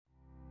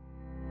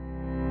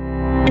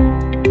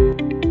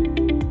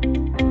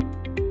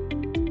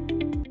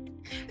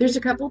There's a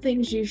couple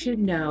things you should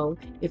know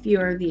if you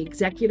are the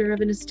executor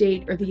of an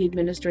estate or the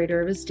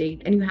administrator of a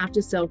estate and you have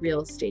to sell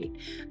real estate.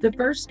 The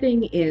first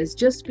thing is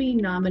just being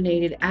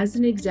nominated as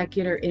an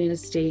executor in an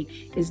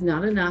estate is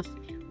not enough.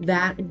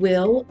 That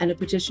will and a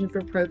petition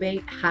for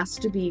probate has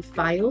to be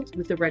filed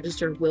with the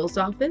Register of Wills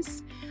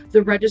office.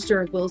 The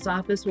Register of Wills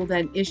office will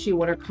then issue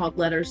what are called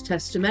letters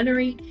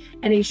testamentary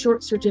and a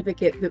short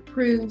certificate that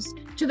proves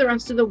to the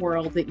rest of the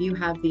world that you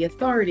have the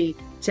authority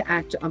to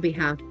act on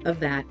behalf of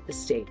that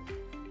estate.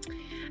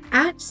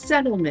 At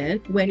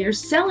settlement, when you're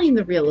selling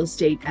the real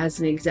estate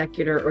as an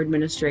executor or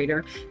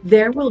administrator,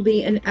 there will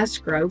be an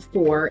escrow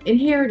for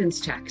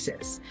inheritance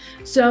taxes.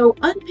 So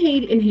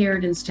unpaid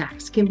inheritance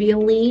tax can be a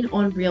lien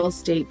on real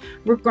estate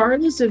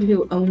regardless of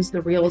who owns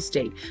the real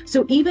estate.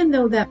 So even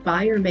though that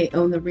buyer may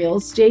own the real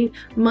estate,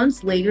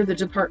 months later the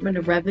Department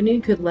of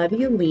Revenue could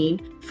levy a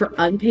lien for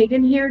unpaid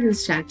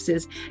inheritance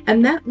taxes,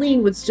 and that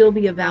lien would still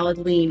be a valid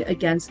lien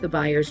against the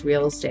buyer's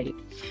real estate.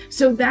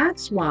 So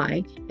that's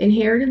why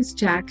inheritance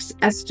tax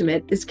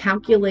estimate is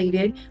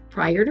calculated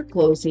prior to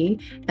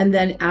closing, and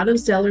then out of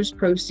seller's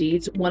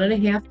proceeds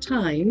 1.5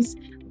 times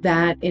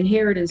that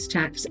inheritance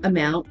tax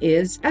amount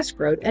is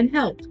escrowed and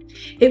held.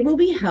 It will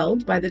be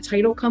held by the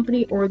title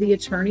company or the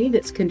attorney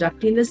that's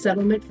conducting the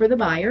settlement for the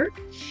buyer.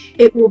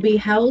 It will be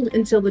held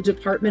until the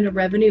Department of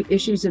Revenue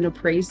issues an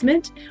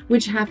appraisement,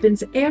 which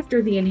happens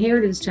after the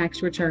inheritance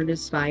tax return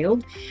is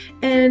filed.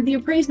 And the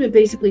appraisement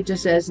basically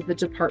just says that the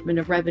Department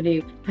of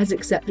Revenue has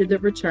accepted the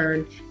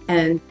return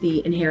and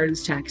the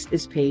inheritance tax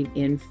is paid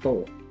in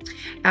full.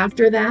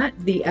 After that,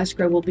 the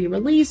escrow will be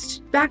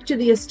released back to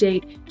the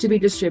estate to be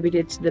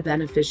distributed to the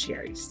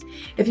beneficiaries.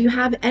 If you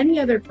have any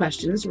other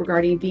questions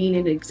regarding being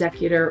an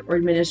executor or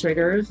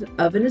administrator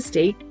of an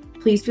estate,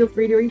 please feel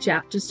free to reach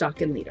out to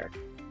Stock and Leader.